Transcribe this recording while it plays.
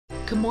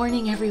Good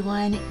morning,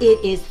 everyone.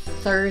 It is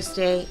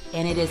Thursday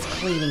and it is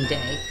cleaning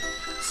day.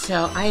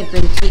 So I have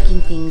been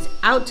taking things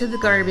out to the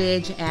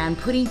garbage and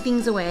putting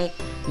things away.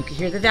 You can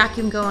hear the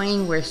vacuum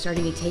going. We're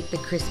starting to take the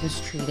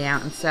Christmas tree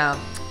down. So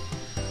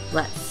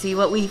let's see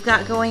what we've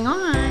got going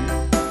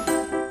on.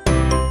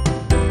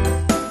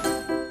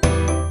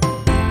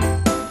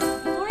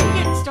 Before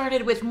I get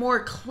started with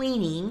more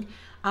cleaning,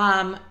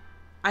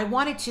 I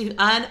wanted to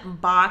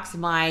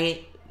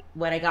unbox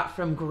what I got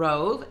from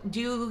Grove.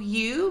 Do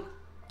you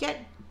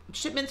get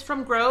shipments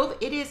from Grove?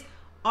 It is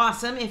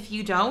awesome. If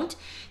you don't,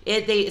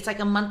 it's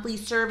like a monthly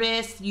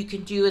service. You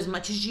can do as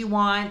much as you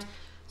want.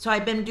 So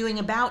I've been doing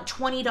about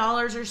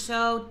 $20 or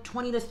so,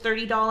 $20 to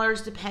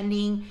 $30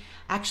 depending.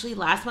 Actually,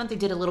 last month I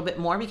did a little bit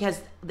more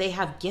because they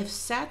have gift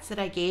sets that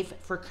I gave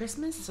for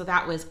Christmas, so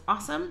that was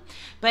awesome.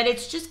 But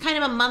it's just kind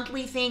of a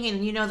monthly thing,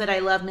 and you know that I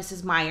love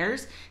Mrs.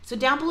 Meyer's. So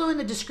down below in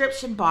the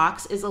description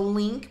box is a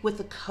link with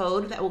a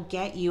code that will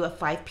get you a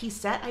 5-piece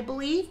set, I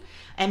believe,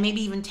 and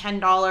maybe even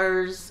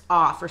 $10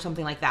 off or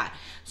something like that.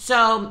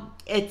 So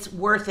it's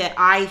worth it,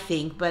 I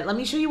think. But let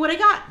me show you what I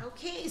got.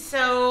 Okay,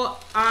 so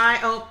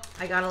I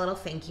got a little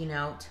thank you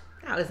note.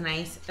 That was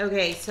nice.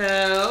 Okay,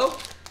 so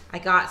I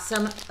got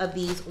some of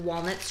these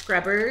walnut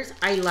scrubbers.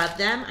 I love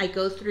them. I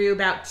go through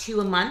about 2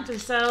 a month or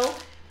so,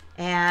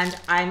 and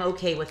I'm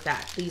okay with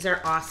that. These are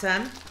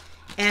awesome.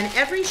 And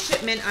every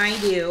shipment I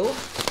do,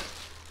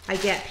 I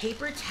get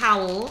paper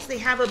towels. They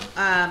have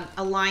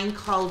a line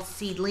called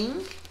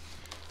Seedling,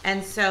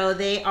 and so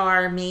they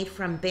are made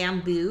from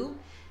bamboo.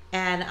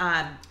 And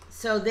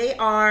so they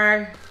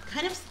are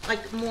kind of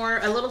like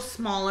a little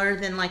smaller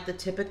than like the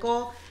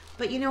typical.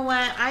 But you know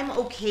what? I'm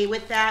okay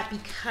with that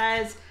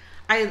because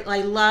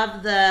I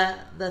love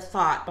the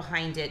thought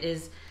behind it.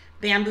 Is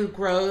bamboo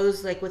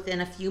grows like within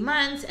a few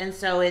months, and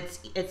so it's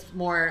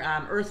more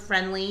earth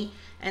friendly.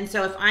 And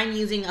so if I'm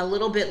using a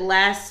little bit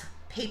less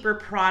paper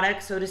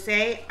product, so to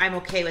say, I'm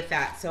okay with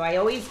that. So I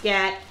always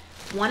get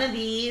one of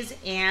these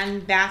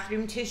and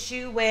bathroom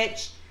tissue,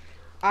 which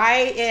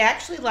it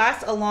actually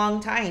lasts a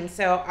long time.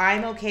 So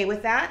I'm okay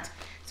with that.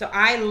 So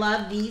I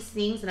love these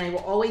things, and I will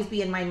always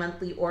be in my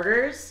monthly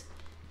orders.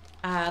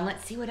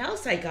 Let's see what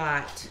else I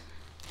got.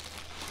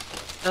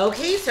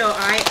 Okay, so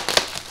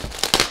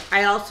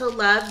I also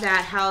love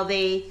that how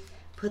they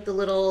put the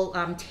little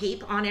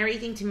tape on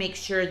everything to make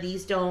sure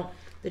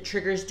the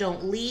triggers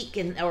don't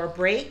leak or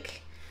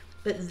break.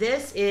 But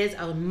this is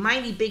a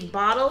mighty big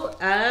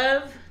bottle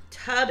of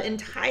tub and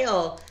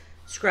tile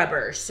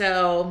scrubber.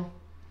 So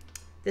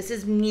this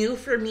is new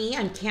for me.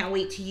 I can't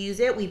wait to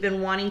use it. We've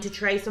been wanting to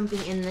try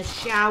something in the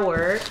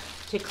shower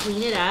to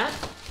clean it up.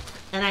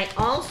 And I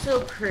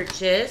also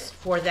purchased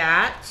for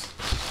that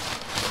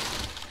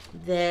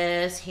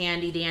this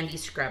handy dandy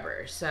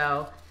scrubber.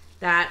 So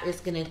that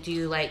is gonna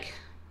do like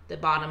the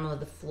bottom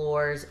of the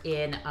floors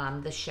in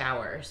the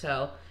shower.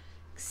 So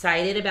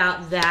excited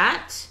about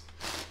that.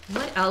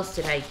 What else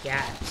did I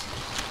get?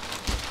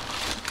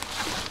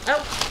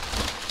 Oh,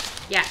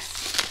 yes,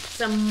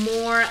 some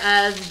more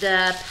of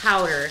the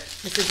powder.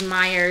 Mrs.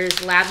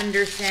 Meyer's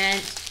lavender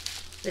scent,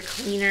 the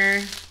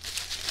cleaner.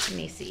 Let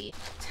me see.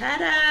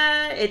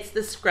 Ta-da! It's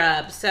the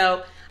scrub.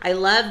 So I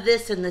love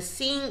this in the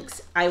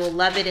sinks. I will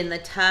love it in the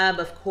tub,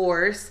 of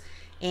course,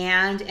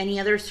 and any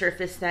other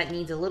surface that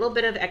needs a little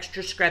bit of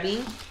extra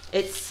scrubbing.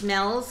 It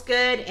smells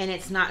good, and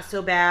it's not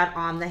so bad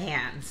on the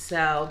hands.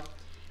 So,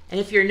 and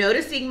if you're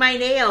noticing my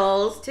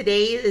nails,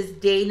 today is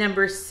day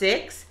number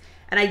 6,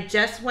 and I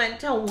just went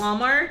to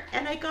Walmart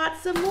and I got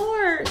some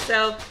more.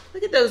 So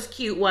look at those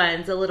cute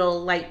ones, a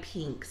little light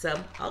pink.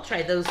 So I'll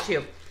try those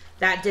too.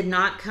 That did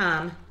not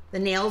come, the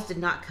nails did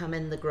not come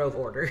in the Grove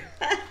order.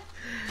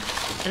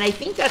 And I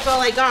think that's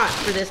all I got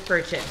for this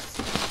purchase.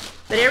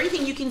 But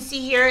everything you can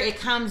see here, it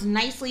comes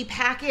nicely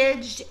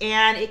packaged,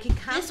 and it can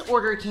come. This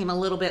order came a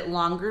little bit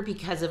longer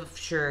because of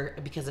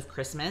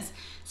Christmas.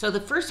 So the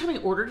first time I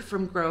ordered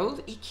from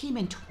Grove, it came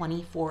in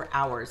 24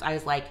 hours. I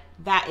was like,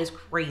 that is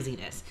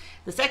craziness.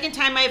 The second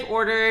time I've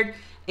ordered,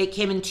 it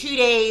came in 2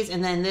 days,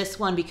 and then this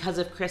one, because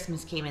of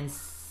Christmas, came in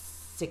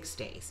 6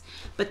 days.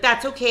 But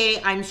that's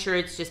okay. I'm sure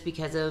it's just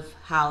because of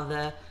how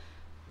the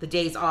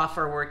days off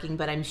are working,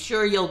 but I'm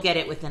sure you'll get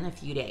it within a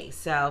few days.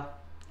 So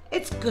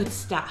it's good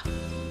stuff.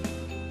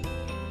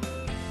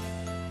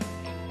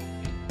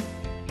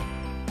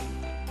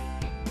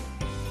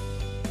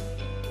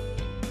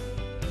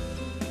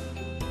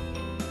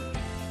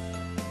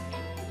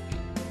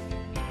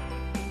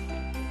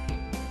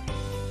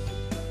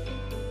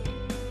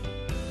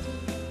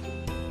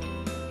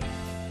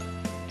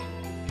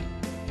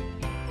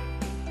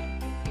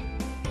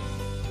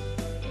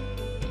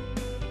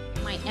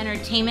 My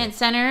entertainment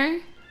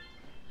center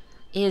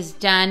is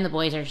done. The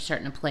boys are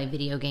starting to play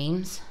video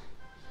games.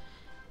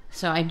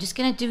 So I'm just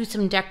gonna do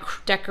some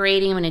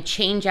decorating. I'm gonna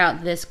change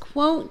out this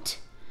quote.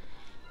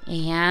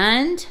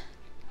 And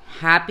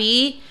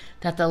happy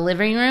that the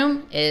living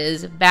room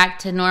is back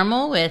to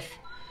normal with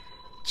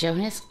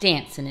Jonas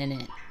dancing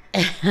in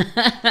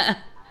it.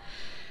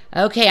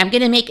 Okay, I'm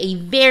gonna make a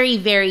very,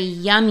 very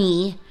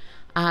yummy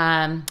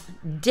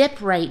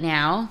dip right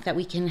now that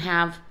we can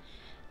have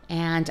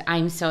and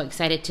I'm so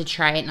excited to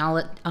try it, and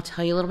I'll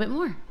tell you a little bit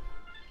more.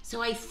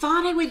 So I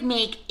thought I would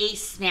make a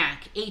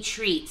snack, a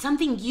treat,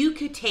 something you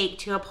could take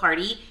to a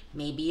party,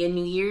 maybe a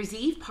New Year's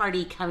Eve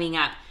party coming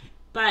up.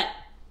 But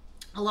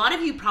a lot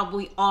of you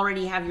probably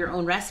already have your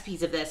own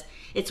recipes of this.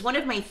 It's one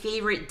of my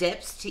favorite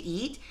dips to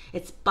eat.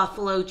 It's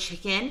buffalo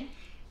chicken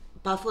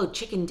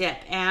dip,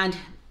 and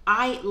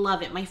I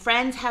love it. My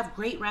friends have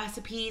great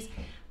recipes,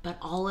 but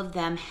all of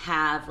them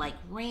have like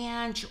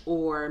ranch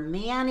or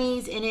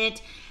mayonnaise in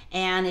it.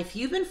 And if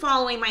you've been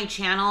following my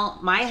channel,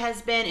 my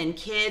husband and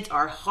kids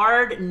are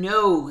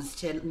hard-nosed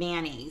to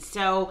mayonnaise.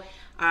 So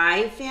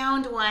I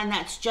found one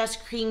that's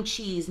just cream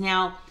cheese.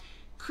 Now,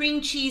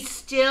 cream cheese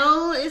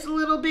still is a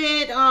little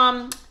bit,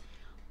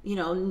 you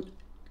know,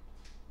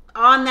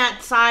 on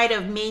that side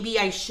of maybe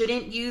I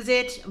shouldn't use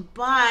it,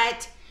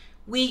 but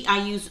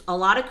I use a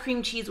lot of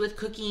cream cheese with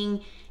cooking,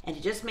 and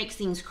it just makes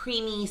things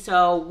creamy.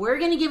 So we're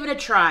gonna give it a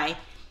try.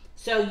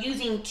 So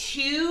using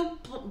 2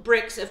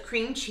 bricks of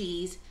cream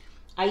cheese,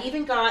 I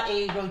even got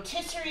a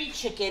rotisserie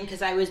chicken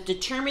because I was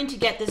determined to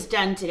get this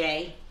done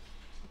today.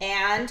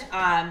 And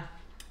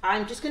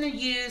I'm just gonna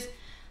use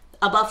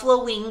a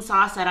buffalo wing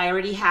sauce that I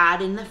already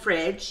had in the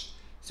fridge.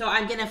 So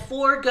I'm gonna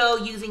forego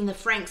using the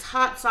Frank's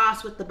hot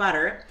sauce with the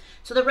butter.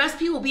 So the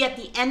recipe will be at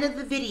the end of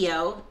the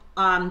video,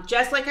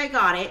 just like I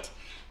got it.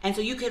 And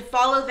so you could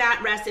follow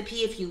that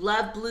recipe if you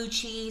love blue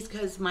cheese,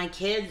 because my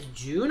kids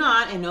do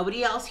not, and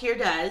nobody else here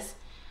does.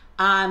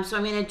 So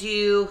I'm gonna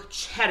do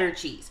cheddar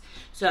cheese.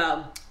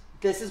 So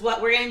this is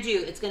what we're gonna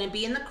do. It's gonna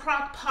be in the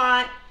crock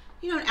pot,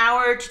 you know, an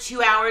hour to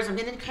 2 hours. I'm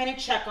gonna kind of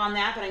check on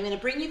that, but I'm gonna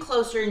bring you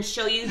closer and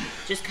show you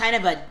just kind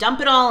of a dump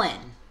it all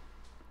in.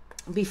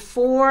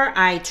 Before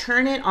I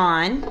turn it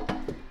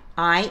on,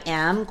 I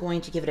am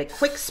going to give it a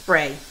quick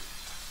spray.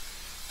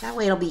 That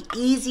way it'll be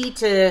easy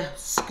to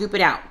scoop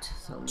it out.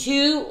 So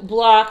 2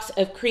 blocks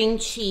of cream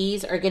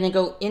cheese are gonna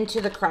go into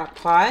the crock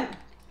pot.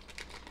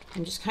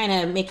 I'm just kind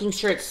of making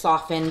sure it's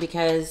softened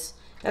because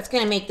that's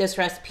gonna make this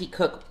recipe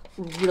cook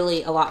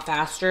really a lot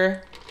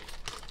faster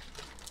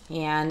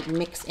and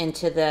mix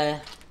into the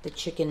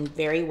chicken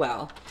very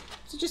well.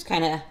 So just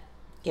kind of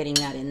getting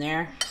that in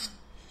there.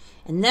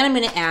 And then I'm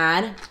gonna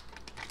add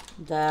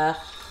the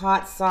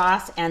hot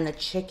sauce and the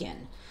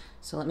chicken.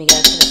 So let me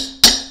get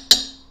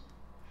this.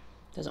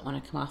 Doesn't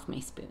want to come off my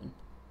spoon.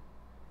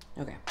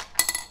 Okay.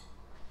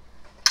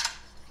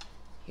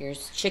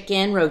 Here's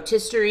chicken,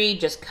 rotisserie,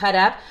 just cut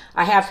up.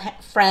 I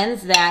have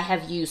friends that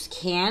have used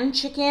canned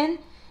chicken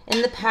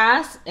in the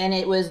past, and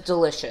it was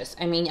delicious.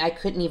 I mean, I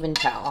couldn't even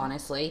tell,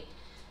 honestly.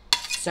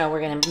 So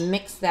we're gonna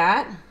mix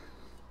that.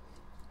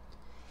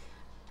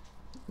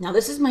 Now,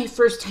 this is my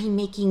first time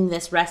making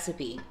this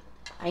recipe.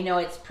 I know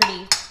it's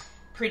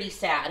pretty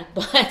sad,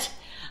 but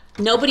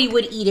nobody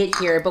would eat it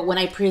here. But when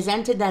I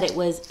presented that it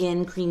was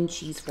in cream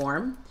cheese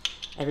form,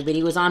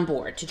 everybody was on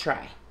board to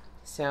try.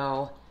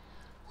 So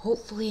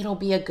hopefully it'll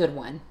be a good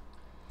one.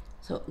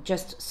 So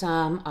just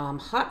some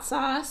hot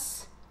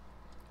sauce.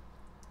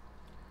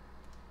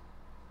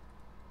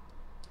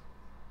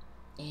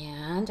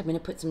 And I'm gonna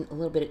put I'm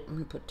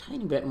gonna put a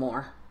tiny bit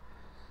more.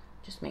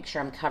 Just make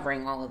sure I'm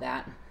covering all of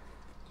that.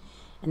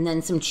 And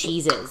then some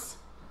cheeses.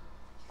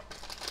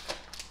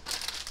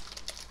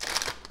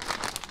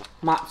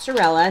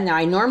 Mozzarella. Now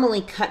I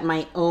normally cut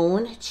my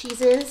own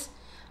cheeses,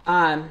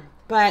 but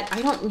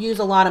I don't use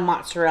a lot of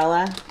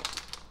mozzarella.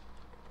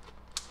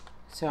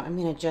 So I'm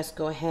gonna just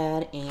go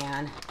ahead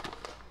and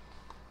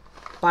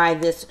buy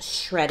this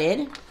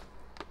shredded.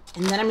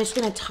 And then I'm just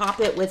gonna top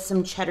it with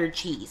some cheddar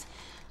cheese.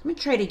 I'm gonna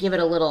try to give it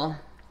a little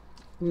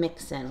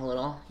mix in a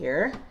little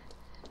here.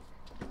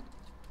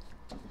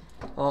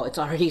 Oh, it's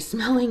already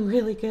smelling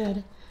really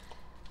good.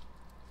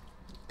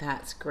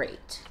 That's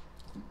great.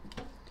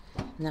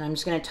 And then I'm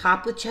just gonna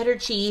top with cheddar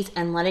cheese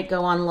and let it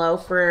go on low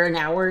for an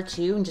hour or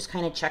 2 and just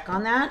kind of check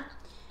on that.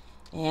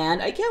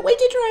 And I can't wait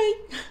to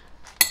try.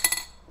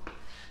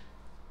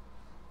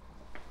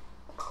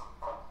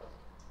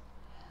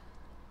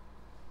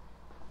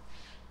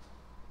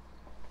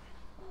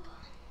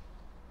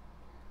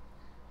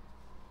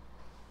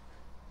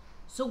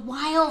 So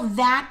while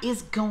that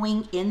is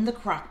going in the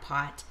crock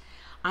pot,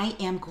 I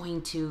am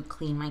going to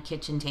clean my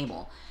kitchen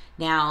table.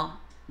 Now,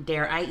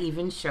 dare I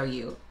even show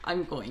you?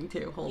 I'm going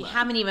to. Hold on. We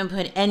haven't even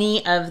put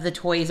any of the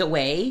toys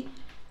away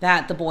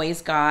that the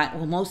boys got,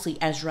 well,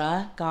 mostly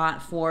Ezra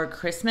got for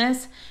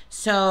Christmas.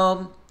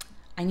 So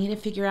I need to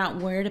figure out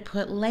where to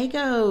put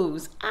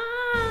Legos.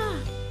 Ah!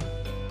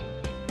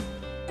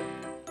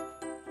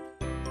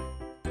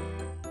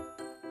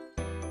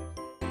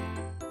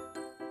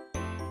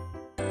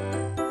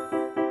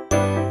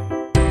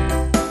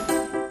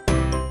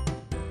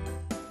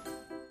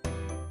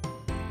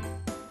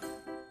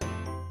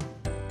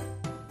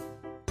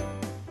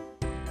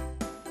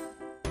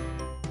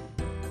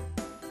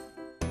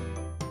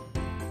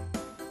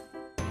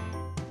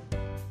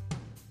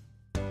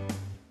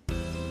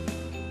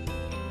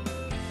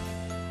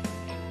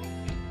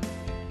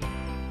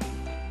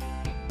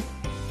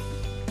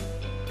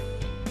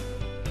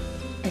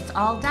 It's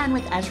all done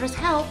with Ezra's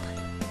help.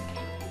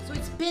 So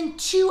it's been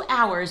 2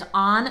 hours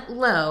on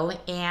low,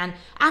 and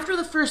after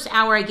the first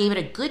hour, I gave it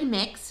a good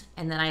mix,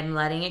 and then I'm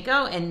letting it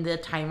go, and the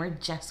timer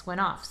just went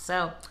off.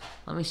 So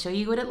let me show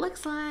you what it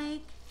looks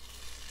like.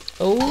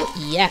 Oh,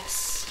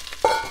 yes.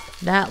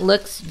 That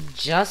looks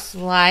just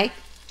like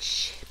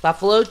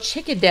buffalo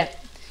chicken dip.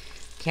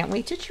 Can't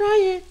wait to try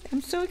it.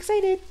 I'm so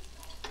excited.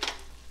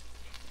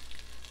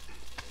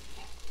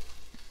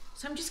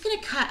 So I'm just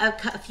gonna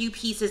cut a few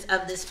pieces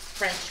of this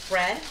French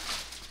bread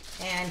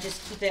and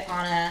just keep it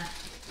on a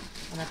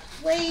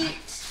plate.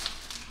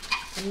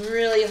 I'm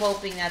really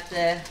hoping that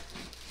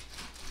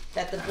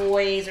the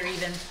boys or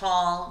even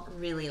Paul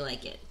really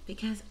like it,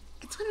 because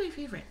it's one of my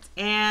favorites.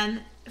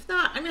 And if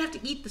not, I'm gonna have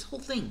to eat this whole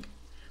thing.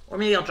 Or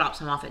maybe I'll drop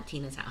some off at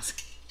Tina's house.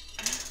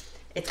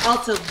 It's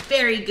also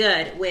very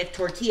good with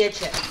tortilla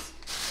chips.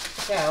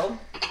 So,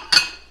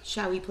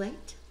 shall we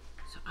plate?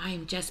 So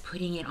I'm just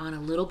putting it on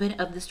a little bit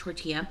of this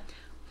tortilla.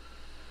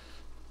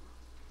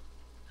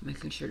 I'm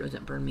making sure it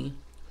doesn't burn me.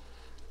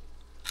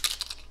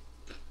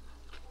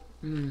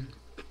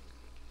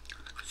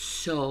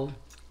 So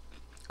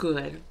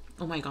good.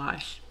 Oh my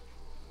gosh.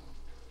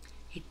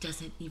 It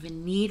doesn't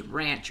even need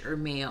ranch or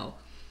mayo.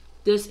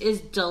 This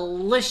is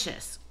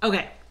delicious.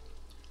 Okay,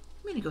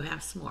 I'm gonna go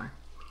have some more.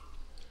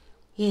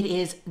 It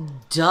is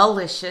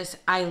delicious.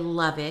 I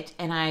love it,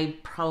 and I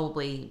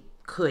probably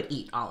could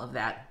eat all of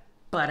that,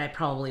 but I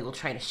probably will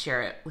try to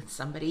share it with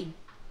somebody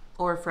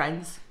or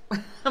friends,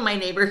 my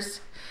neighbors.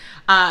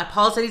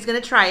 Paul said he's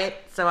gonna try it,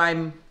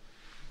 so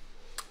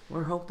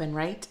we're hoping,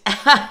 right?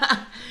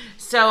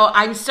 So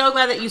I'm so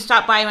glad that you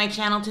stopped by my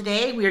channel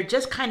today. We are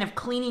just kind of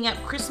cleaning up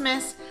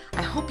Christmas.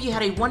 I hope you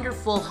had a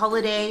wonderful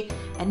holiday,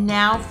 and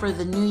now for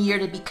the new year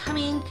to be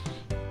coming,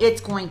 it's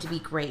going to be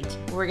great.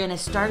 We're gonna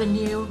start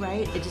anew,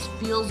 right? It just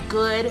feels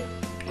good.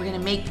 We're gonna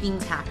make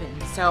things happen.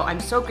 So I'm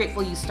so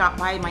grateful you stopped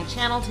by my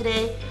channel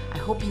today. I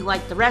hope you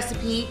liked the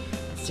recipe,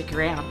 and stick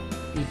around.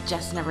 You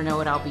just never know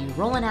what I'll be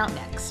rolling out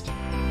next.